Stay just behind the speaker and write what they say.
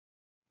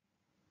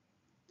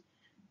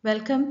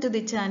Welcome to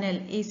the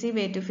channel Easy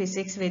Way to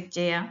Physics with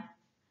Jaya.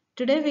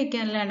 Today we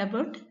can learn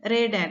about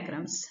ray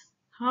diagrams.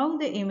 How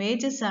the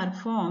images are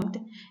formed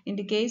in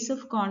the case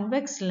of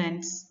convex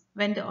lens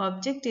when the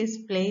object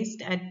is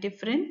placed at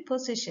different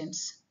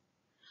positions.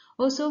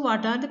 Also,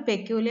 what are the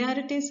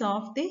peculiarities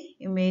of the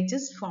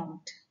images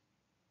formed?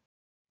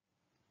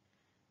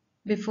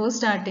 Before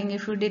starting,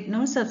 if you did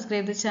not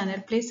subscribe the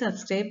channel, please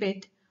subscribe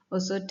it.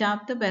 Also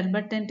tap the bell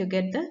button to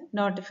get the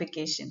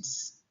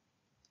notifications.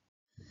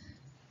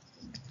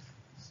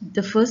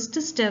 The first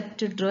step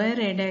to draw a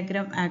ray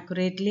diagram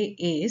accurately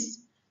is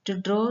to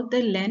draw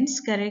the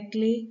lens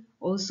correctly,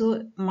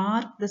 also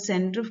mark the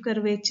center of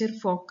curvature,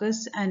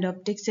 focus and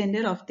optic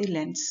center of the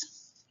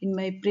lens. In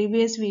my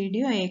previous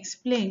video, I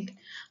explained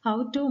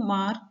how to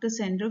mark the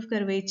center of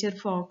curvature,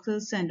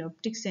 focus and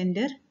optic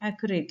center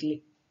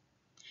accurately.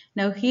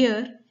 Now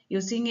here,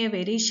 using a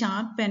very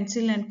sharp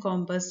pencil and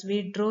compass,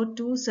 we draw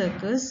two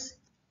circles,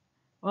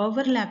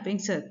 overlapping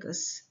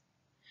circles,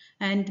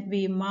 and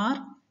we mark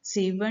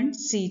C1,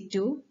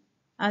 C2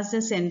 as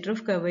the center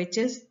of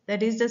curvatures,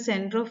 that is the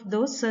center of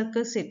those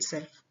circles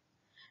itself.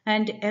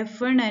 And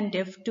F1 and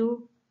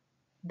F2,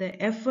 the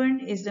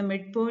F1 is the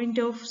midpoint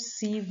of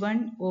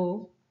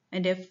C1O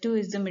and F2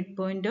 is the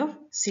midpoint of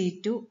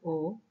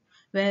C2O,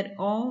 where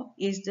O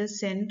is the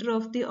center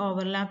of the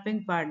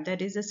overlapping part,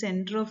 that is the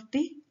center of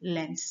the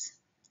lens.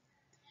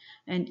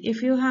 And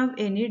if you have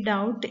any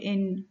doubt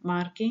in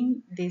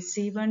marking the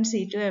C1,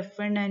 C2,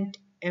 F1 and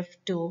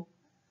F2,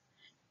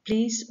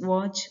 please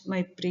watch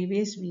my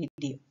previous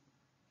video.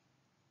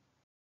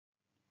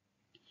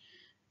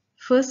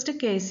 First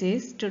case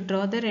is to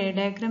draw the ray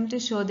diagram to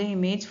show the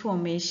image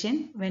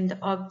formation when the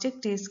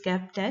object is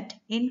kept at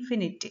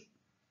infinity.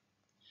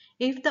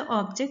 If the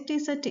object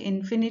is at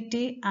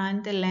infinity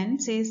and the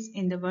lens is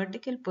in the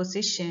vertical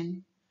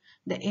position,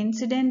 the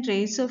incident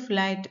rays of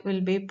light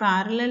will be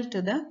parallel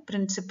to the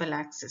principal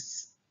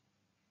axis.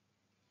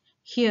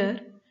 Here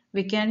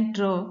we can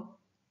draw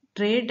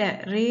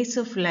rays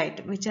of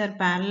light which are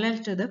parallel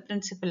to the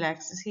principal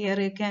axis. Here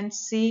you can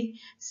see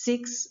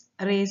 6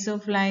 rays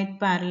of light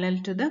parallel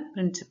to the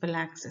principal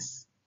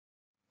axis.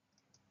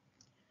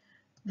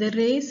 The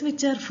rays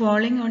which are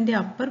falling on the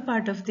upper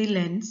part of the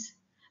lens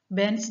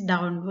bends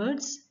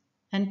downwards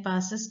and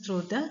passes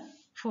through the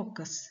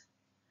focus.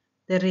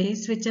 The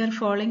rays which are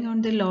falling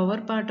on the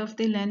lower part of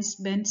the lens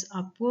bends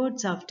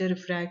upwards after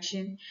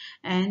refraction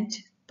and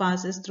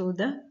passes through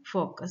the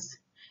focus.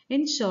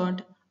 In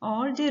short,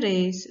 all the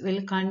rays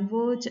will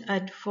converge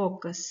at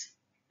focus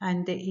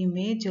and the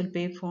image will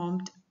be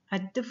formed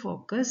at the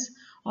focus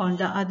on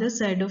the other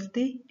side of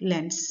the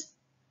lens,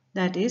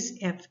 that is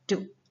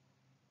F2.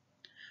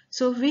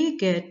 So we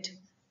get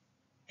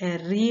a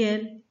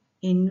real,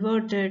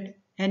 inverted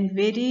and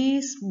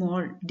very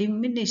small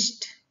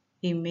diminished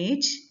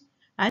image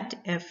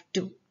at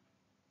F2.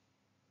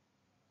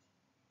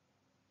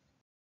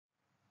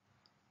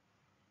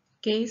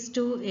 Case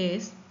 2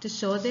 is to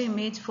show the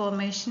image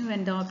formation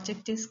when the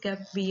object is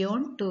kept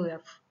beyond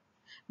 2f.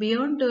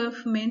 Beyond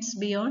 2f means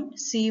beyond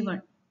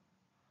C1.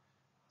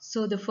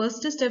 So the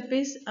first step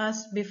is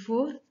as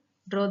before,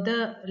 draw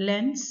the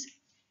lens,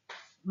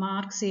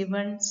 mark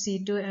C1,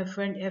 C2,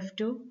 F1,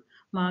 F2,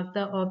 mark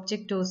the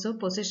object also,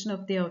 position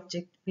of the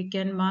object. We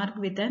can mark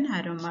with an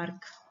arrow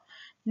mark.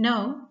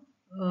 Now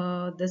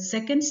the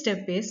second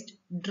step is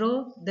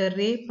draw the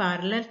ray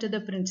parallel to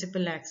the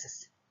principal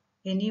axis.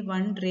 Any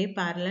one ray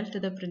parallel to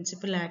the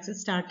principal axis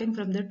starting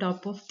from the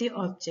top of the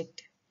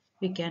object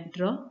we can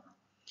draw.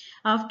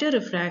 After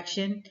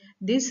refraction,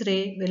 this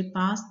ray will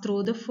pass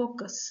through the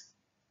focus,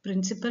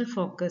 principal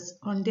focus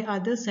on the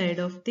other side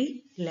of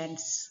the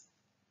lens.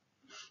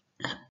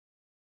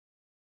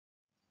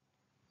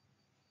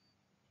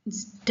 In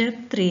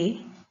step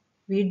 3,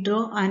 we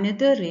draw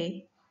another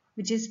ray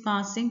which is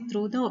passing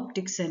through the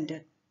optic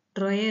center.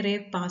 Draw a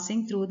ray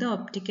passing through the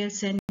optical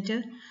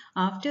center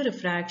after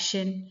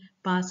refraction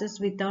passes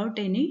without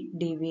any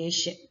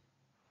deviation.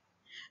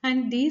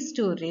 And these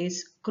two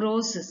rays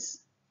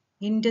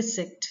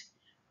intersect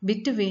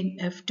between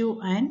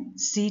F2 and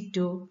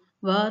C2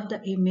 where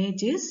the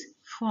image is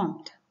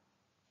formed.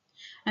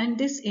 And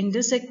this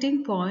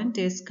intersecting point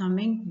is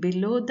coming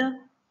below the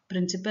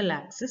principal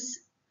axis.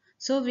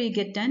 So we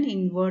get an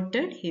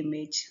inverted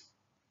image.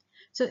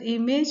 So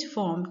image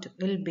formed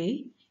will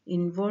be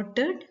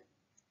inverted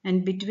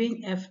and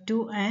between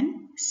F2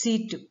 and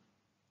C2.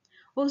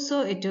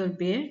 Also it will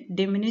be a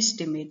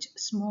diminished image,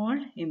 small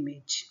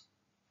image.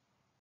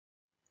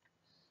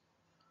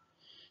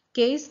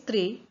 Case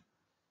 3.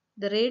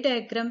 The ray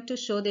diagram to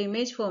show the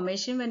image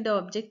formation when the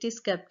object is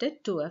kept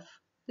at 2f.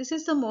 This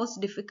is the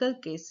most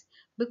difficult case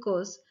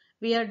because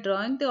we are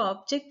drawing the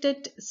object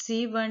at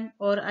C1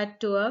 or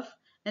at 2f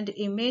and the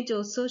image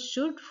also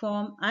should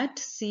form at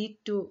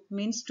C2,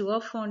 means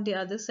 2f on the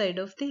other side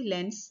of the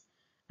lens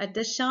at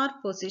the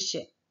sharp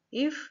position.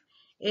 If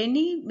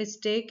any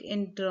mistake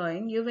in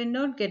drawing, you will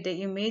not get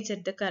the image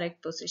at the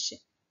correct position.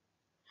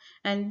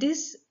 And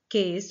this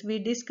case we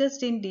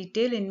discussed in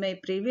detail in my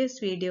previous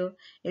video.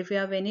 If you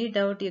have any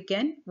doubt, you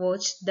can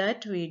watch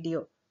that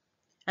video.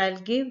 I'll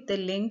give the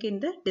link in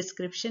the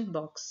description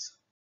box.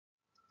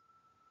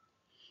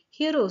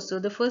 Here also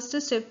the first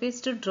step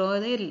is to draw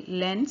the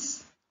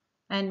lens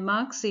and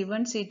mark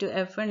C1,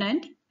 C2, F1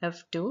 and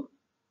F2.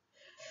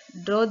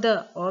 Draw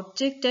the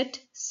object at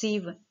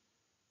C1.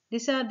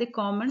 These are the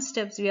common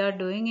steps we are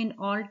doing in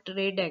all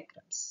ray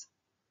diagrams.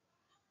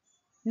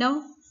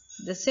 Now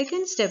the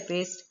second step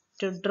is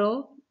to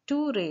draw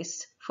two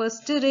rays.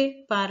 First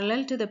ray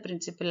parallel to the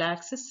principal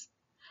axis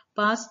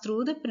pass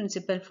through the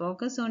principal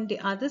focus on the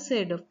other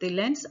side of the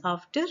lens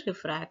after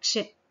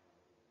refraction.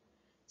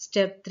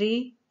 Step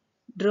 3.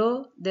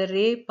 Draw the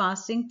ray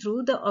passing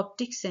through the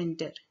optic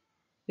center,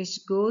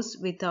 which goes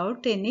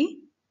without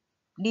any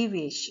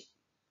deviation.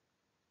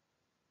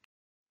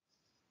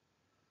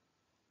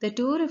 The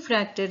two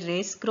refracted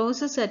rays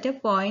crosses at a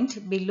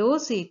point below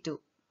C2,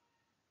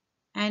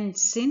 and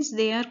since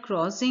they are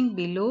crossing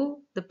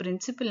below the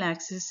principal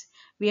axis,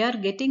 we are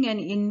getting an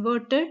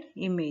inverted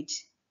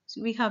image.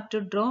 So we have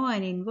to draw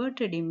an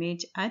inverted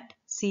image at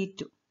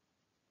C2.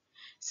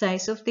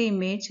 Size of the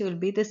image will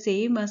be the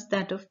same as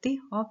that of the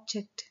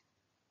object.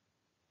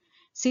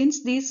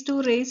 Since these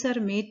two rays are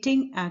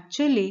meeting,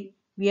 actually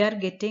we are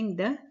getting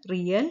the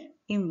real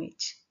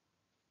image.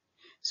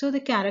 So the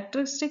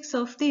characteristics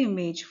of the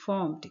image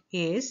formed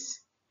is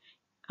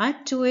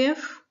at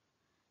 2f,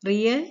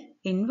 real,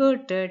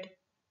 inverted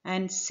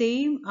and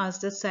same as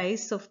the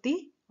size of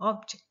the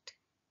object.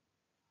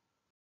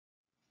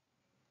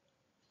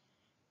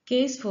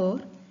 Case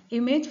 4.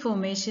 Image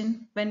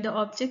formation when the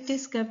object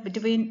is kept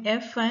between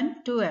f and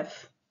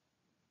 2f.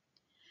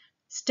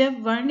 Step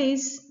 1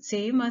 is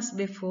same as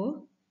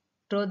before.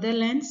 Draw the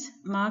lens,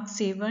 mark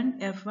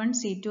C1, F1,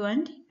 C2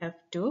 and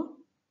F2.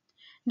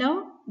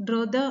 Now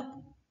draw the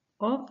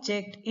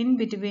object in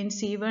between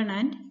C1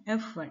 and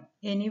F1.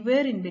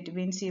 Anywhere in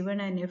between C1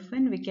 and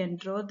F1 we can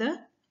draw the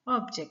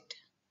object.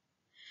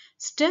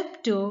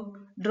 Step 2.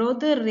 Draw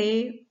the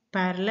ray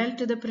parallel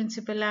to the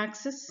principal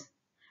axis,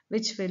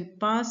 which will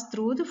pass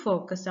through the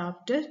focus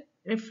after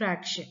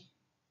refraction,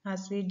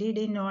 as we did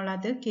in all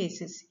other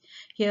cases.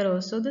 Here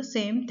also the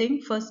same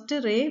thing. First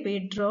ray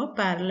we draw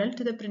parallel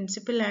to the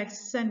principal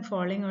axis and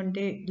falling on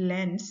the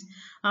lens.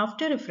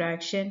 After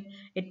refraction,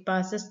 it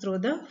passes through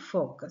the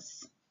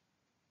focus.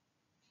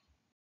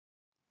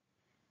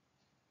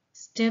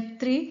 Step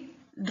 3.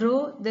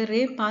 Draw the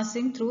ray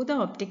passing through the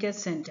optical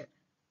center,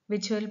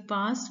 which will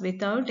pass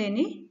without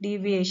any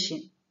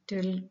deviation. It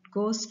will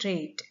go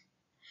straight.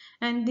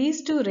 And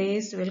these two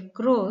rays will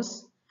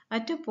cross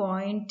at a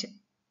point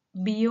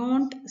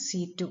beyond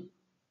C2.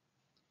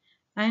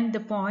 And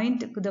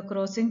the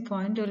crossing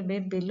point will be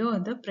below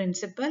the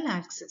principal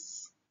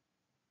axis.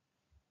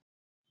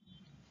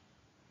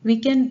 We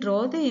can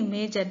draw the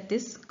image at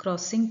this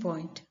crossing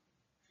point.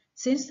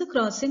 Since the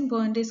crossing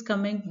point is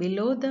coming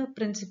below the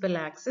principal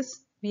axis,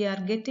 we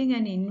are getting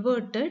an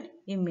inverted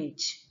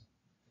image.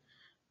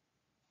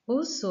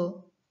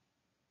 Also,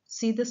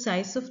 see the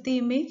size of the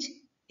image?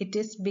 It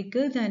is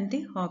bigger than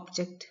the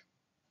object.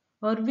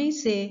 Or we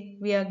say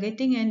we are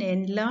getting an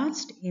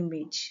enlarged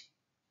image.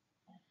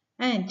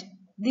 And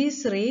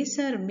these rays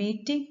are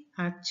meeting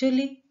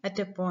actually at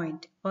a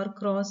point or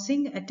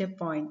crossing at a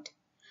point.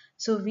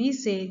 So we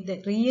say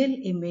the real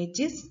image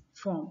is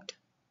formed.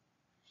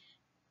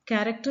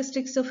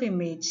 Characteristics of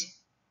image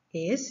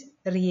is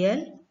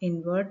real,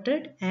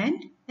 inverted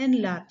and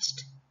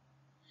enlarged.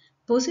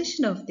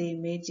 Position of the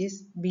image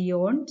is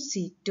beyond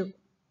C2.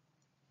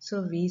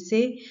 So we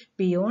say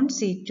beyond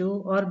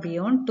C2 or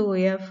beyond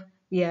 2f,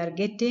 we are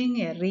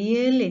getting a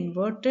real,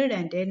 inverted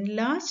and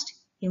enlarged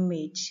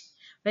image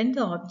when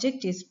the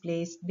object is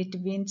placed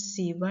between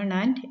C1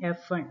 and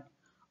F1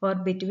 or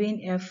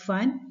between F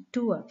and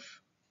 2f.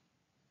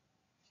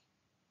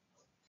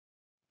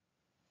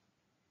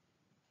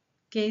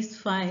 Case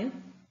 5.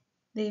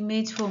 The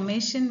image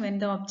formation when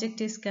the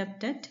object is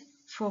kept at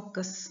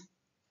focus.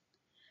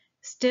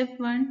 Step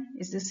 1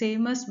 is the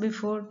same as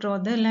before. Draw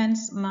the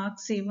lens, mark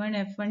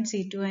C1, F1,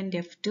 C2 and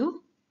F2.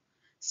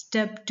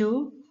 Step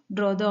 2.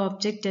 Draw the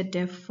object at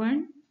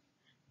F1.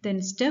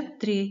 Then step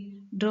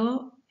 3.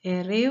 Draw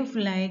a ray of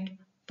light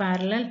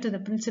parallel to the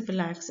principal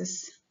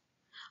axis.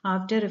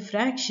 After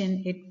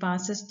refraction, it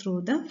passes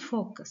through the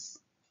focus.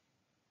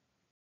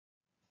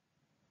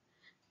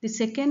 The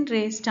second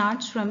ray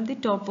starts from the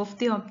top of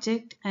the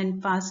object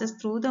and passes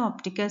through the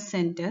optical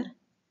center,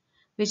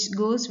 which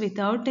goes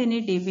without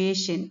any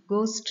deviation,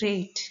 goes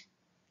straight.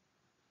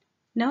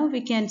 Now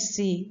we can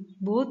see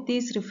both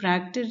these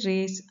refracted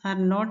rays are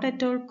not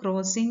at all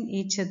crossing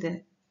each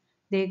other.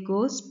 They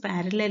go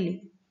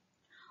parallelly.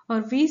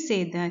 Or we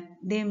say that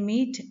they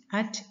meet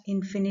at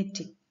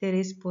infinity. There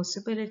is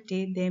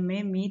possibility they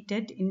may meet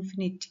at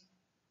infinity.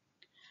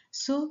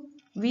 So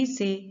we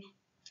say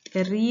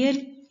a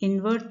real,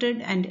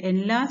 inverted and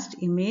enlarged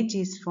image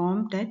is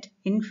formed at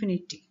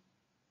infinity.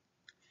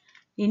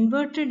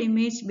 Inverted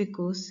image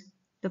because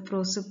the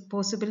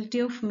possibility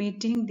of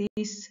meeting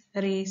these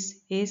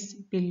rays is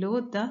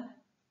below the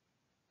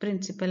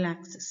principal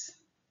axis.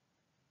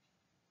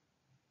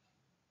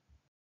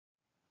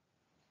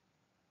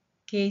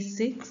 Case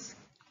 6.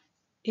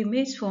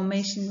 Image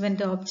formation when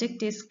the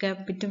object is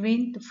kept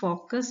between the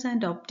focus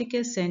and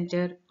optical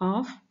center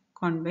of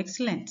convex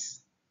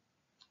lens.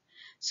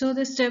 So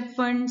the step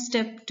 1,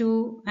 step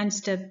 2 and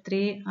step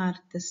 3 are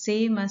the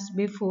same as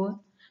before.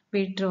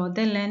 We draw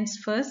the lens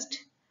first,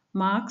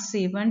 mark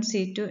C1,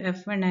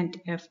 C2, F1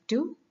 and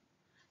F2.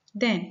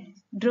 Then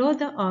draw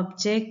the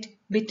object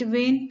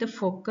between the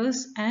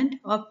focus and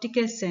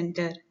optical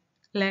center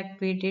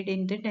like we did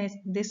in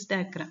this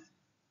diagram.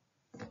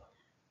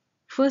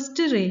 First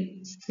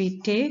ray we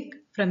take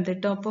from the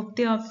top of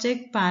the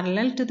object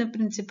parallel to the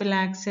principal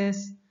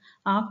axis.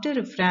 After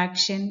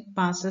refraction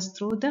passes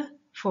through the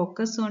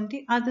focus on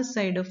the other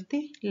side of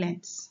the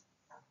lens.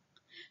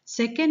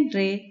 Second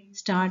ray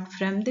starts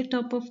from the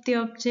top of the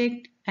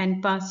object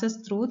and passes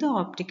through the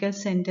optical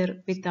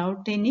center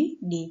without any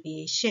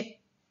deviation.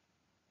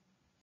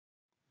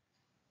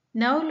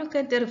 Now look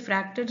at the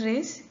refracted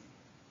rays.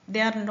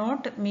 They are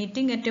not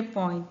meeting at a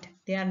point.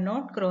 They are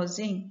not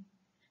crossing.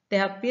 They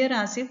appear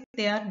as if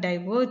they are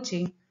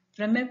diverging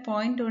from a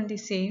point on the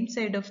same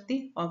side of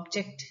the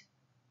object.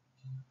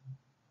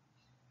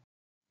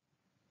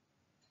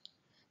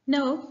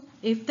 Now,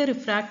 if the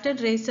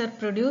refracted rays are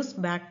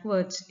produced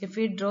backwards, if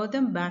we draw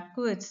them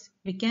backwards,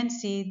 we can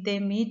see they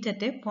meet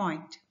at a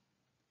point.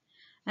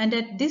 And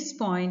at this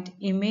point,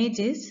 image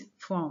is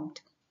formed.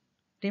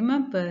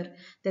 Remember,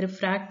 the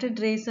refracted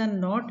rays are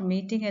not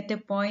meeting at a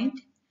point.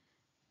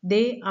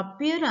 They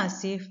appear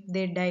as if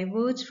they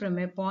diverge from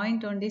a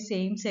point on the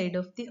same side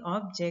of the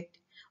object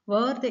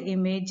where the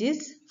image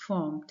is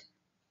formed.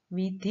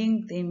 We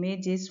think the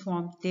image is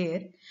formed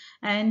there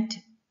and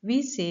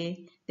we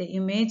say the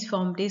image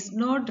formed is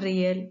not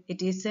real,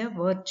 it is a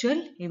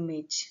virtual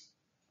image.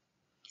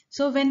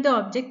 So when the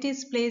object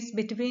is placed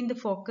between the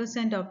focus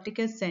and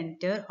optical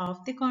center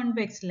of the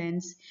convex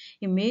lens,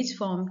 image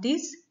formed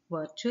is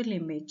virtual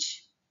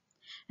image.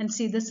 And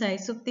see the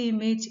size of the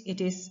image, it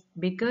is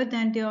bigger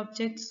than the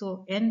object,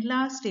 so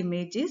enlarged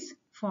image is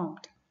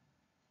formed.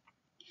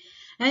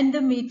 And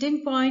the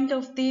meeting point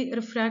of the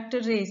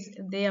refracted rays,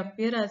 they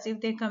appear as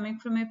if they are coming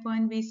from a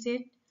point we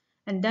said,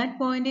 and that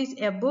point is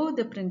above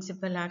the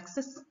principal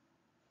axis.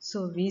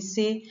 So we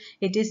say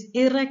it is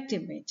erect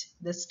image,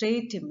 the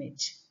straight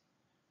image.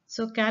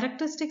 So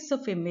characteristics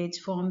of image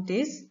formed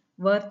is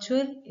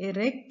virtual,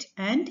 erect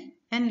and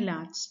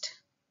enlarged.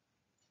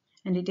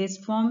 And it is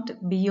formed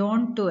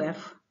beyond 2F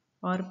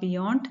or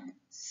beyond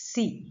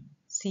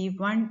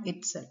C1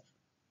 itself.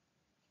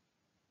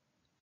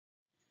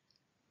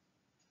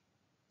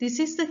 This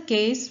is the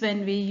case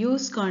when we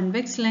use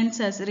convex lens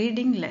as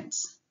reading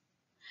lens.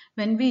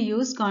 When we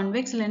use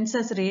convex lens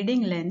as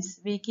reading lens,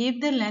 we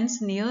keep the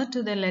lens near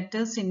to the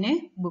letters in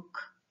a book.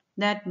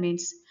 That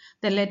means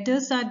the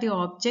letters are the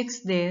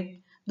objects there.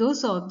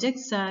 Those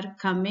objects are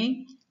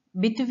coming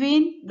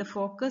between the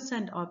focus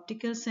and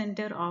optical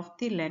center of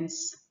the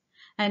lens.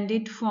 And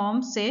it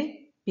forms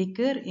a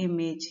bigger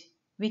image.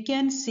 We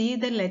can see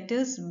the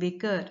letters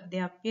bigger. They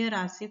appear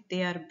as if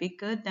they are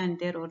bigger than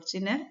their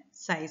original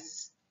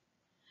size.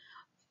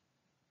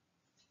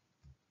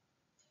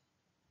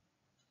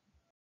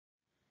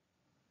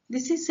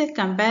 This is a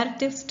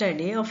comparative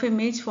study of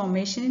image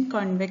formation in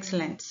convex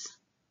lens.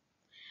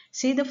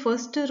 See the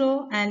first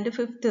row and the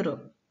fifth row.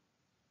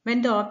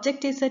 When the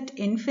object is at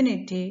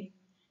infinity,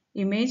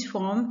 image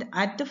formed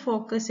at the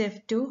focus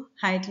F2,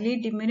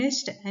 highly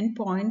diminished and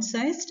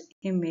point-sized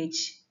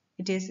image.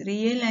 It is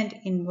real and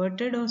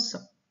inverted also.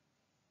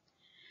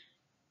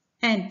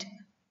 And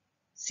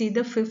see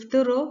the fifth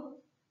row.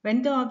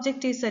 When the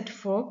object is at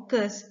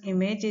focus,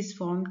 image is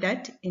formed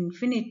at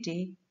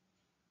infinity.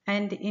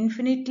 And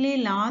infinitely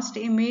large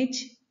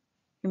image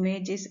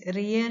is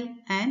real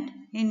and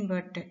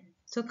inverted.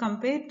 So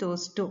compare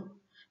those two.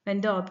 When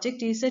the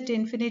object is at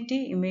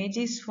infinity, image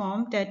is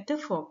formed at the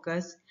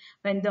focus.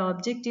 When the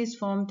object is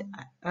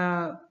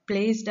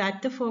placed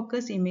at the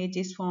focus, image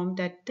is formed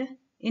at the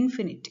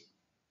infinity.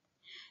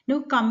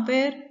 Now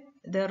compare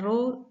the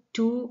row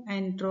 2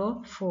 and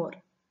row 4,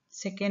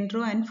 second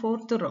row and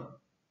fourth row.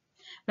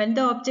 When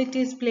the object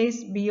is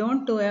placed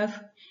beyond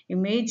 2F,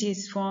 image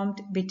is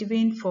formed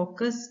between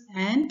focus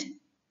and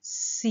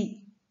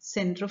C,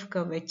 center of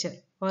curvature,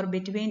 or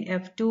between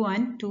F2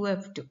 and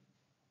 2F2.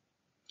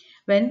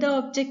 When the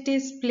object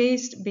is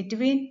placed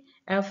between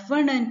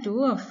F1 and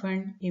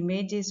 2F1,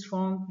 image is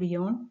formed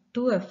beyond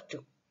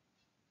 2F2.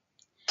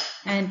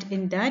 And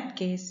in that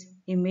case,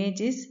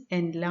 image is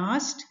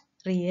enlarged,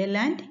 real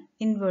and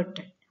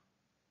inverted.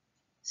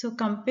 So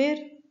compare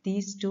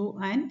these two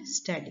and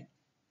study.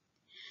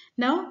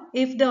 Now,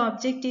 if the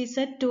object is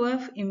at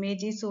 2F,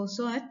 image is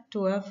also at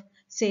 2F,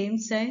 same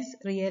size,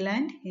 real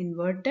and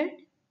inverted.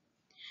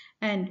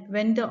 And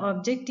when the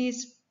object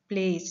is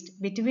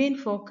placed between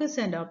focus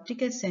and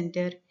optical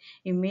center,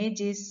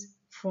 image is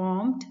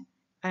formed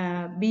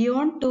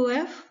beyond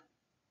 2F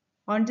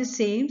on the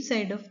same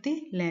side of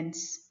the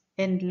lens,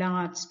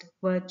 enlarged,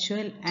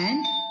 virtual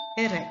and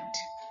erect.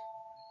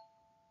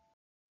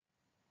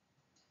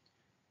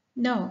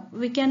 Now,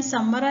 we can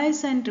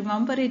summarize and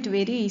remember it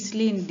very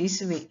easily in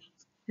this way.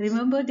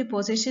 Remember the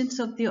positions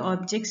of the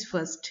objects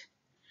first.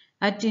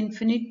 At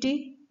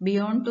infinity,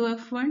 beyond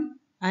 2f1,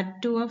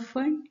 at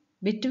 2f1,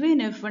 between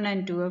f1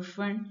 and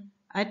 2f1,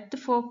 at the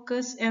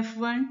focus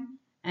f1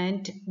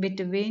 and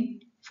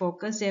between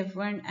focus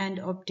f1 and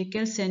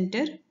optical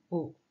center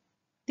O.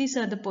 These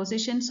are the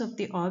positions of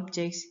the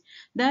objects.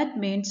 That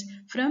means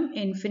from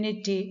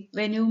infinity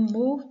when you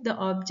move the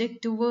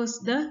object towards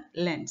the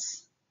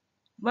lens.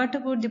 What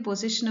about the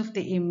position of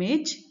the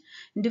image?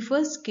 In the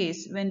first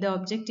case, when the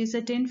object is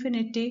at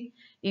infinity,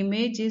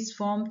 image is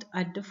formed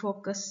at the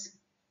focus.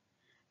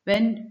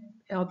 When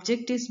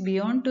object is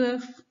beyond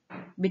 2f,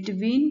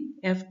 between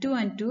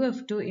f2 and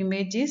 2f2,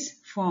 image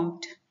is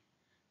formed.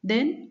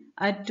 Then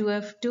at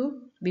 2f2,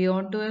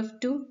 beyond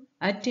 2f2,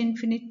 at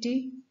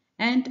infinity,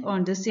 and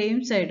on the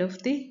same side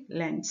of the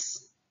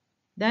lens.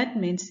 That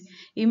means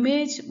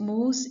image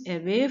moves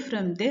away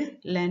from the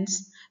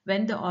lens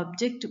when the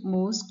object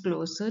moves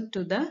closer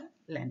to the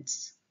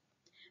lens.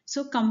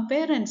 So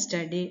compare and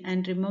study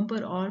and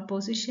remember all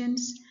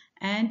positions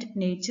and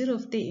nature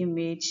of the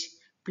image.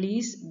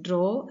 Please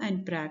draw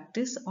and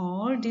practice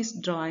all these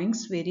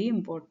drawings, very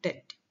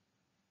important.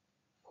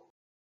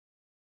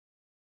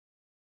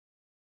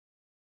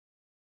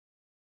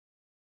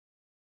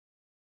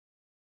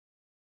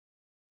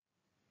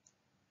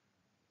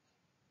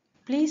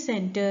 Please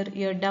enter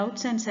your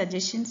doubts and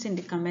suggestions in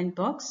the comment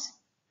box.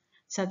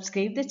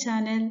 Subscribe the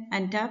channel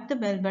and tap the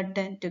bell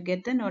button to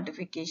get the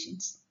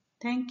notifications.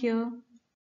 Thank you.